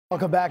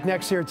Welcome back.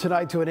 Next here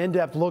tonight to an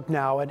in-depth look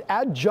now at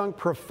adjunct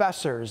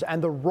professors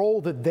and the role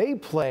that they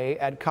play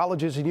at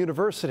colleges and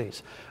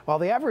universities. While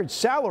the average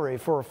salary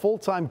for a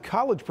full-time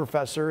college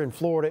professor in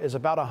Florida is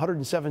about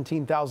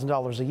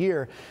 $117,000 a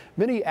year,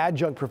 many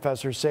adjunct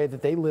professors say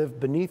that they live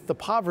beneath the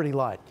poverty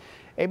line.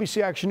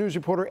 ABC Action News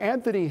reporter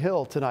Anthony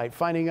Hill tonight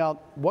finding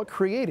out what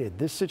created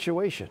this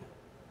situation.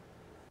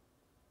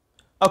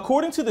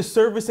 According to the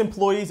Service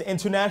Employees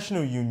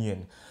International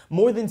Union,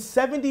 more than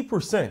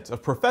 70%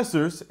 of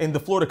professors in the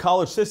Florida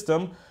college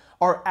system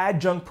are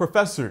adjunct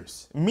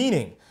professors,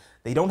 meaning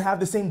they don't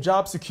have the same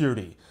job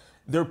security,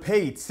 they're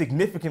paid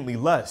significantly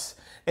less,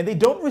 and they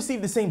don't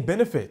receive the same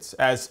benefits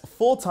as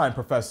full-time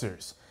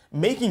professors,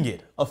 making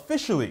it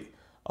officially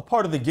a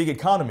part of the gig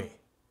economy.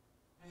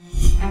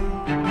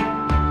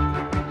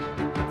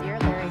 Dear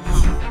Larry,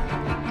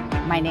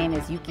 my name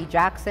is Yuki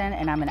Jackson,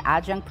 and I'm an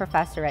adjunct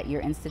professor at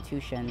your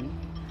institution.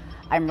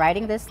 I'm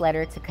writing this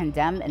letter to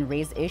condemn and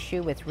raise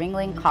issue with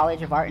Ringling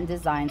College of Art and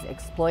Design's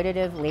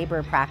exploitative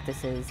labor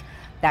practices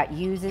that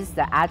uses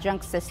the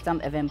adjunct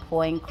system of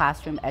employing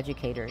classroom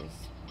educators.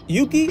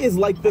 Yuki is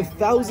like the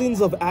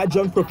thousands of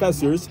adjunct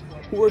professors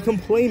who are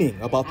complaining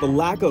about the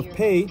lack of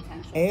pay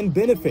and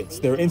benefits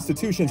their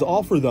institutions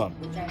offer them.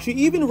 She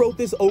even wrote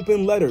this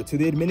open letter to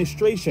the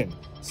administration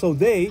so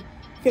they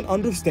can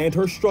understand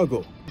her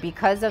struggle.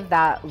 Because of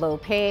that low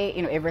pay,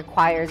 it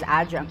requires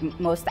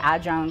most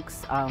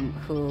adjuncts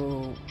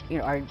who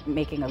are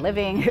making a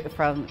living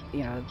from,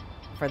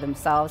 for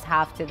themselves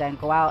have to then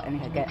go out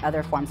and get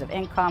other forms of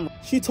income.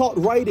 She taught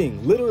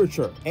writing,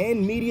 literature,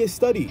 and media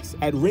studies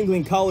at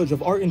Ringling College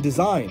of Art and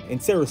Design in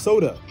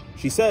Sarasota.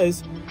 She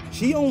says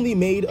she only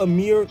made a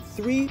mere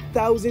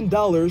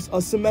 $3,000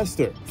 a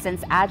semester.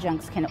 Since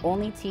adjuncts can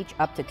only teach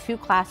up to 2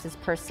 classes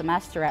per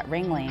semester at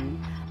Ringling,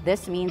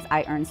 this means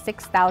I earn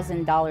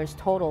 $6,000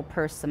 total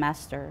per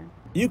semester.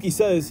 Yuki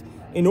says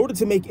in order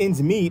to make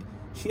ends meet,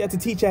 she had to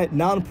teach at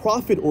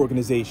nonprofit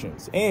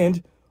organizations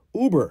and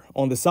Uber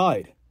on the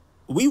side.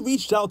 We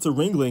reached out to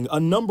Ringling a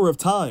number of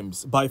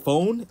times by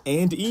phone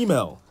and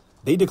email.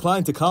 They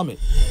declined to comment.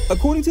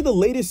 According to the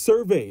latest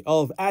survey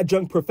of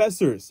adjunct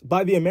professors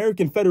by the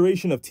American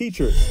Federation of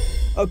Teachers,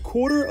 a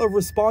quarter of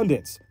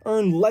respondents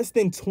earn less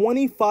than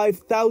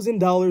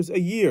 $25,000 a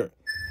year,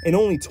 and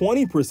only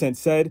 20%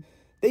 said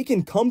they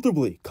can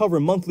comfortably cover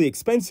monthly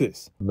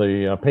expenses.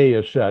 The pay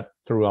is set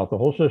throughout the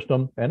whole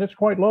system, and it's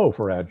quite low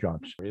for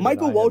adjuncts.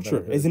 Michael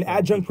Welcher is an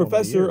adjunct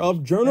professor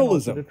of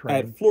journalism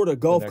at Florida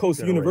Gulf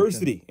Coast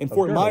University in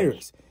Fort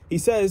Myers. He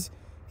says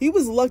he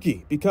was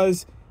lucky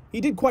because he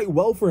did quite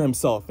well for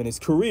himself in his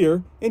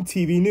career in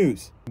TV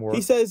news.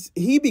 He says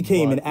he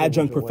became an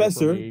adjunct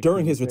professor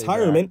during his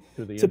retirement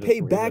to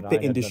pay back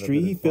the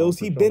industry he feels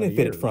he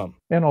benefited from.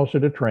 And also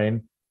to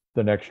train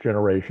the next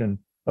generation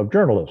of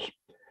journalists.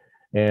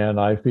 And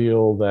I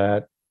feel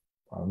that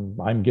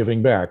I'm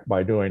giving back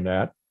by doing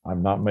that.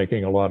 I'm not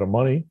making a lot of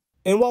money.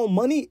 And while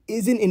money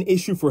isn't an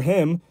issue for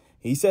him,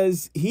 he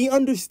says he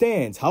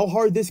understands how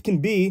hard this can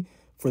be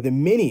for the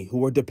many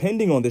who are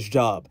depending on this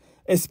job,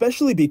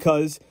 especially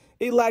because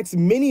it lacks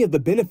many of the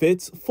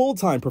benefits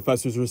full-time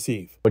professors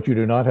receive. But you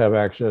do not have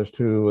access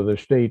to the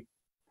state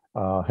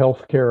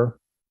health care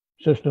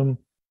system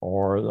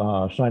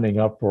or signing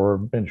up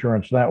for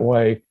insurance that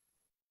way,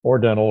 or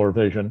dental or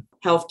vision.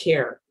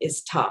 Healthcare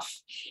is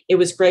tough. It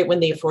was great when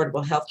the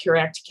Affordable Health Care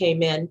Act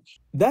came in.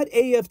 That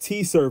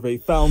AFT survey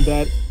found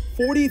that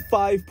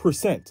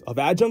 45% of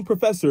adjunct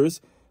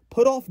professors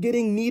put off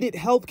getting needed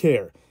health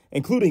care,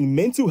 including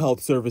mental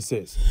health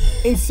services,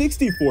 and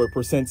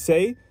 64%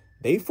 say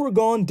they've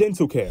foregone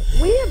dental care.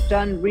 We have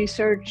done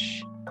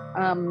research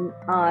on,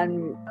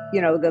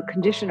 the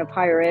condition of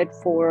higher ed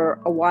for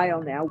a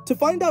while now. To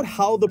find out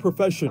how the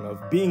profession of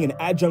being an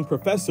adjunct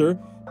professor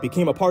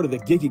became a part of the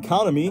gig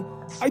economy,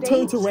 I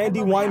turned to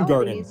Randy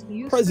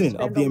Weingarten, president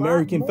of the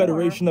American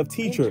Federation of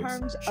Teachers.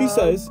 She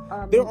says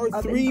there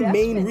are 3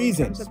 main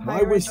reasons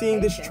why we're seeing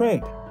this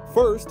trend.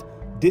 First,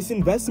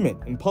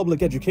 disinvestment in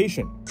public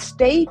education.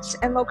 States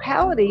and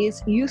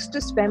localities used to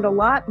spend a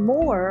lot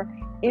more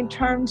in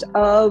terms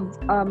of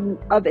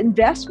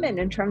investment,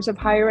 in terms of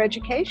higher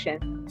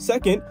education.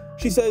 Second,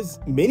 she says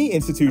many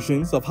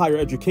institutions of higher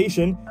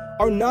education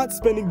are not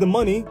spending the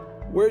money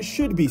where it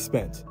should be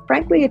spent.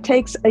 Frankly, it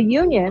takes a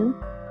union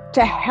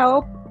to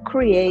help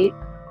create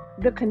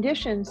the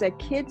conditions that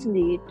kids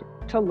need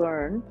to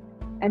learn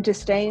and to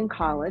stay in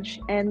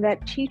college, and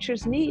that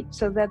teachers need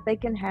so that they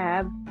can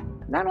have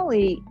not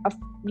only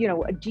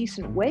a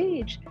decent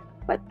wage,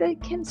 but they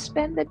can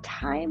spend the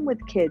time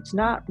with kids,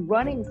 not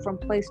running from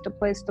place to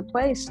place to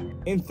place.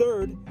 And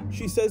third,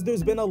 she says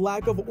there's been a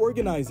lack of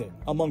organizing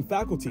among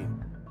faculty.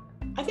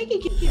 I think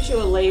it gives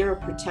you a layer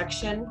of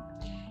protection,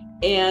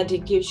 and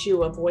it gives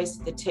you a voice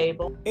at the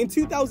table. In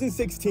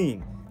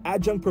 2016,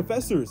 adjunct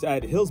professors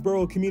at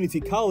Hillsborough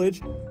Community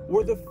College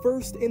were the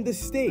first in the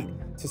state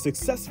to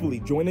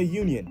successfully join a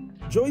union.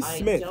 Joyce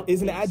Smith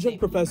is an adjunct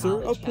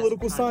professor of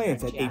political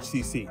science at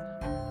HCC.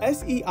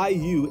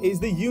 SEIU is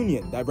the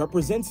union that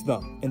represents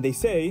them, and they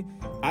say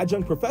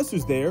Adjunct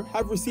professors there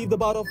have received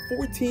about a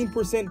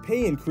 14%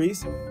 pay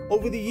increase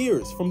over the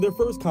years from their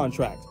first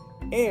contract,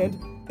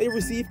 and they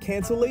receive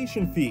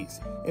cancellation fees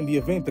in the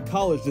event the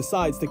college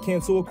decides to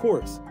cancel a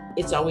course.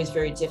 It's always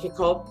very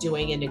difficult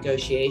doing a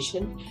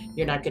negotiation.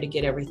 You're not going to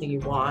get everything you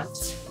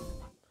want.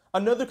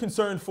 Another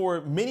concern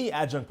for many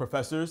adjunct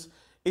professors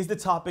is the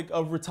topic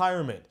of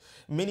retirement.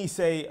 Many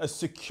say a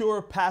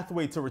secure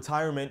pathway to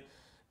retirement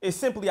is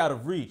simply out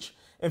of reach.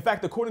 In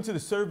fact, according to the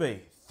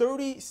survey,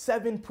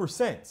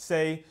 37%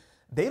 say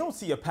they don't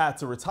see a path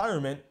to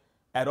retirement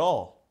at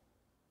all.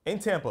 In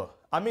Tampa,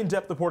 I'm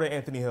in-depth reporter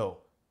Anthony Hill,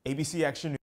 ABC Action News.